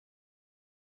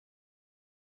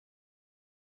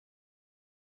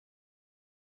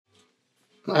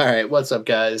Alright, what's up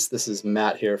guys? This is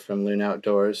Matt here from Loon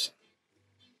Outdoors.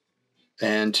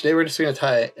 And today we're just going to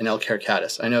tie an Elk Hair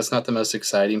Caddis. I know it's not the most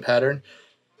exciting pattern,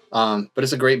 but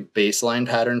it's a great baseline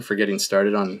pattern for getting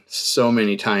started on so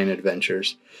many tying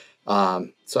adventures.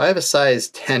 So I have a size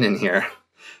 10 in here.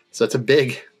 So it's a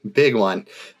big one,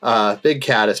 big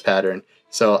caddis pattern.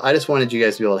 So I just wanted you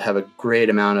guys to be able to have a great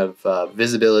amount of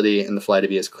visibility and the fly to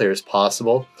be as clear as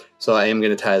possible. So I am going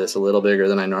to tie this a little bigger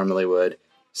than I normally would.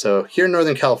 So here in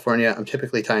Northern California, I'm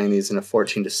typically tying these in a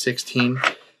 14 to 16.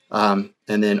 And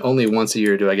then only once a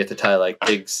year do I get to tie like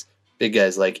big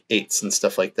guys like 8s and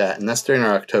stuff like that. And that's during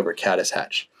our October caddis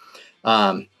hatch.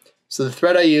 So the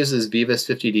thread I use is Vivas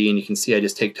 50D, and you can see I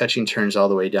just take touching turns all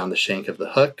the way down the shank of the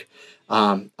hook.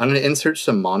 I'm going to insert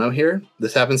some mono here.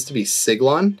 This happens to be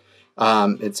Siglon.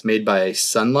 It's made by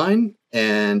Sunline,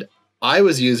 and I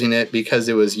was using it because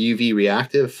it was UV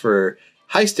reactive for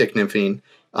high stick nymphing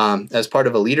as part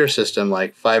of a leader system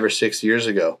like 5 or 6 years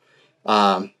ago.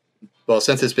 Well,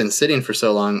 since it's been sitting for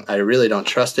so long, I really don't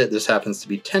trust it. This happens to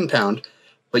be 10 pound,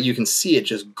 but you can see it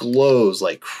just glows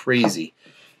like crazy.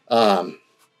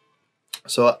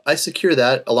 So I secure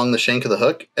that along the shank of the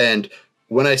hook, and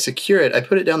when I secure it, I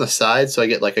put it down the side so I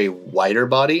get like a wider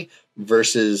body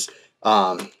versus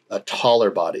a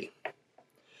taller body.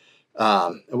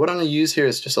 And what I'm going to use here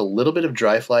is just a little bit of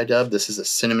dry fly dub. This is a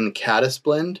cinnamon caddis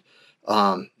blend.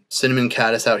 Cinnamon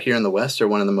caddis out here in the West are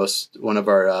one of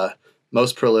our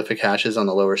most prolific hatches on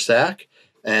the lower Sac,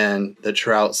 and the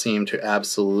trout seem to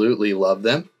absolutely love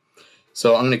them.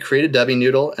 So I'm going to create a dubbing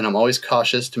noodle, and I'm always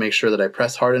cautious to make sure that I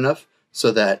press hard enough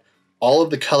so that all of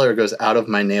the color goes out of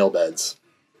my nail beds.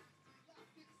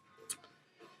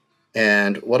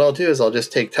 And what I'll do is I'll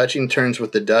just take touching turns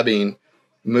with the dubbing,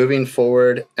 moving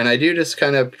forward, and I do just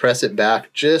kind of press it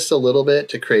back just a little bit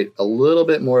to create a little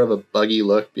bit more of a buggy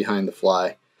look behind the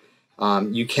fly.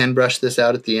 You can brush this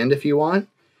out at the end if you want,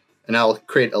 and I'll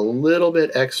create a little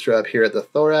bit extra up here at the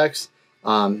thorax.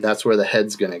 That's where the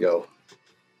head's going to go.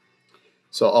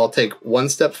 So I'll take one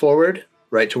step forward,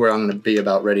 right to where I'm going to be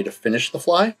about ready to finish the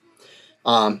fly.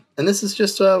 And this is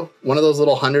just one of those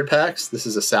little 100 packs. This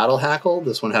is a saddle hackle.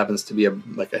 This one happens to be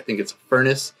I think it's a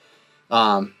furnace.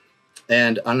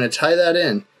 And I'm going to tie that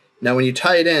in. Now when you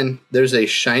tie it in, there's a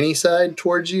shiny side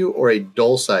towards you or a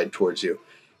dull side towards you.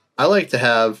 I like to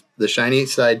have the shiny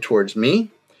side towards me.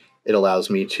 It allows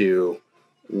me to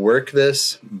work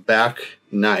this back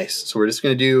nice. So we're just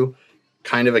going to do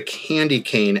kind of a candy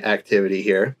cane activity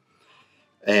here.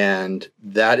 And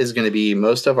that is going to be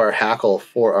most of our hackle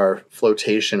for our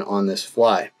flotation on this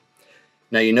fly.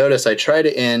 Now you notice I try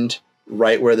to end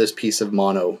right where this piece of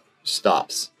mono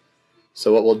stops.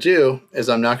 So what we'll do is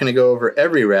I'm not going to go over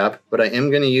every wrap, but I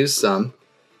am going to use some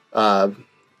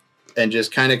and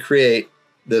just kind of create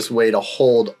this way to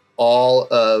hold all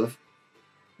of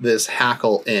this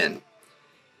hackle in.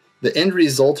 The end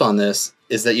result on this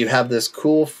is that you have this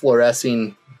cool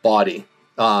fluorescing body.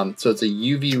 So it's a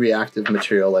UV reactive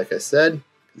material, like I said.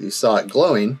 You saw it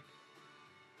glowing.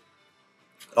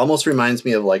 It almost reminds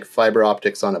me of like fiber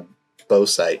optics on a bow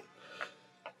sight.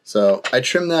 So I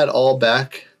trim that all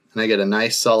back, and I get a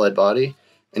nice solid body.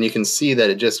 And you can see that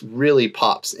it just really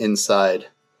pops inside.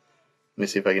 Let me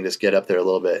see if I can just get up there a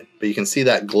little bit. But you can see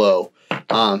that glow.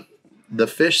 The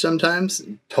fish sometimes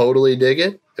totally dig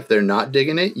it. If they're not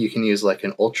digging it, you can use like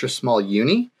an ultra small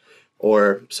uni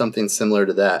or something similar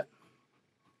to that.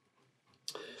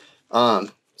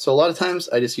 So a lot of times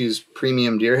I just use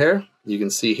premium deer hair. You can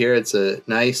see here it's a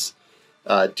nice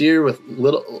deer with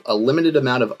a limited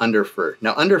amount of underfur.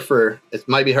 Now underfur, it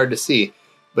might be hard to see,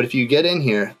 but if you get in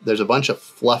here, there's a bunch of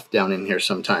fluff down in here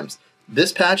sometimes.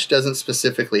 This patch doesn't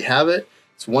specifically have it.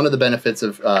 It's one of the benefits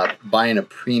of buying a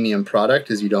premium product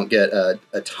is you don't get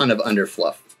a ton of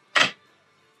underfluff.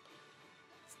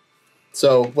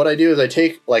 So what I do is I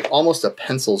take like almost a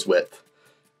pencil's width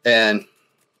and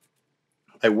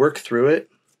I work through it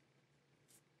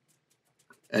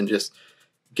and just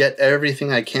get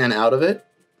everything I can out of it.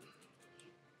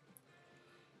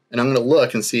 And I'm going to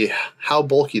look and see how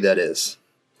bulky that is.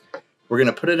 We're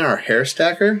going to put it in our hair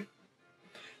stacker.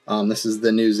 This is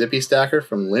the new zippy stacker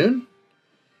from Loon.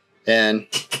 And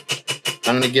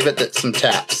I'm going to give it some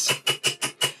taps.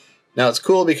 Now it's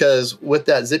cool because with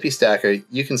that zippy stacker,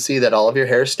 you can see that all of your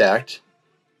hair is stacked.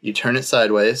 You turn it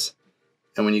sideways,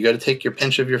 and when you go to take your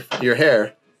pinch of your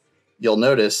hair, you'll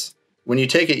notice when you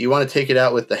take it, you want to take it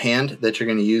out with the hand that you're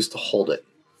going to use to hold it.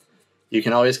 You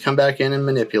can always come back in and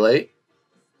manipulate,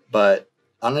 but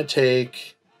I'm just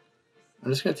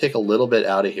going to take a little bit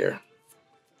out of here.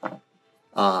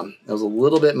 That was a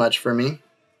little bit much for me.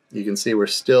 You can see we're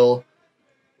still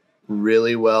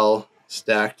really well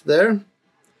stacked there.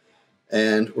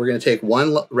 And we're going to take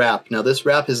one wrap. Now this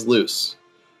wrap is loose.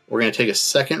 We're going to take a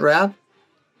second wrap,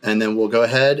 and then we'll go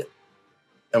ahead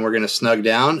and we're going to snug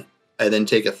down, and then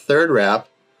take a third wrap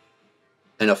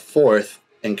and a fourth,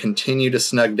 and continue to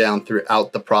snug down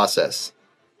throughout the process.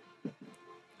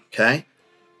 Okay?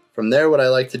 From there, what I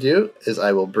like to do is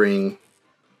I will bring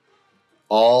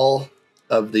all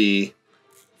of the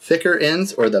thicker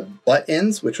ends, or the butt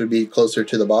ends, which would be closer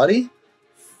to the body,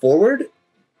 forward,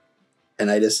 and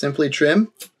I just simply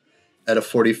trim at a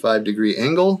 45-degree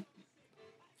angle.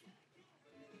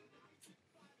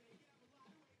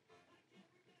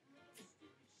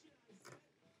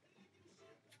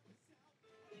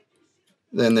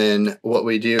 And then what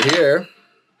we do here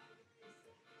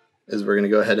is we're going to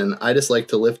go ahead, and I just like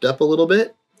to lift up a little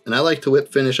bit, and I like to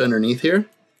whip finish underneath here.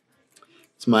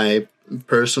 It's my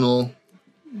personal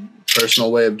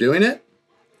way of doing it.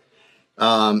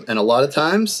 And a lot of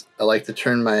times I like to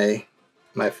turn my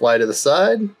fly to the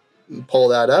side and pull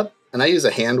that up, and I use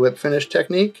a hand whip finish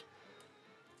technique.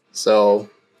 So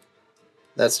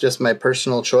that's just my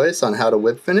personal choice on how to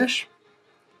whip finish.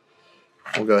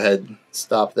 We'll go ahead and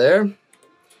stop there.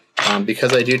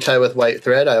 Because I do tie with white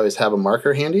thread, I always have a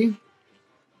marker handy.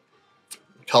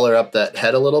 Color up that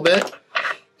head a little bit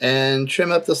and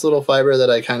trim up this little fiber that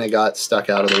I kind of got stuck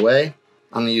out of the way.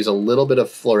 I'm going to use a little bit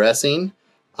of fluorescing,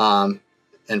 and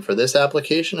for this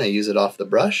application I use it off the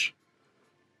brush.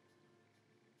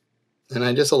 And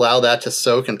I just allow that to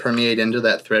soak and permeate into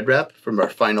that thread wrap from our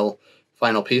final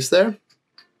piece there.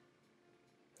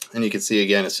 And you can see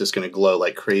again, it's just going to glow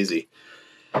like crazy.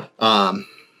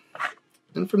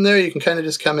 And from there you can kind of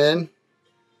just come in.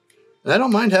 And I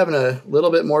don't mind having a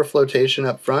little bit more flotation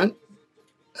up front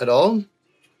at all.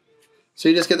 So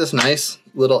you just get this nice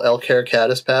little Elk Hair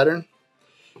Caddis pattern.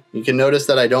 You can notice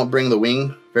that I don't bring the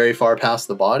wing very far past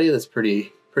the body. That's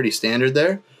pretty standard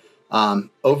there.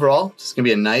 Overall, it's going to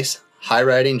be a nice high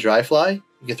riding dry fly.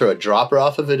 You can throw a dropper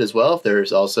off of it as well if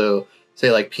there's also,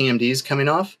 say, like PMDs coming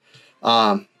off.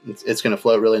 It's going to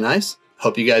float really nice.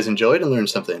 Hope you guys enjoyed and learned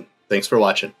something. Thanks for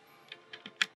watching.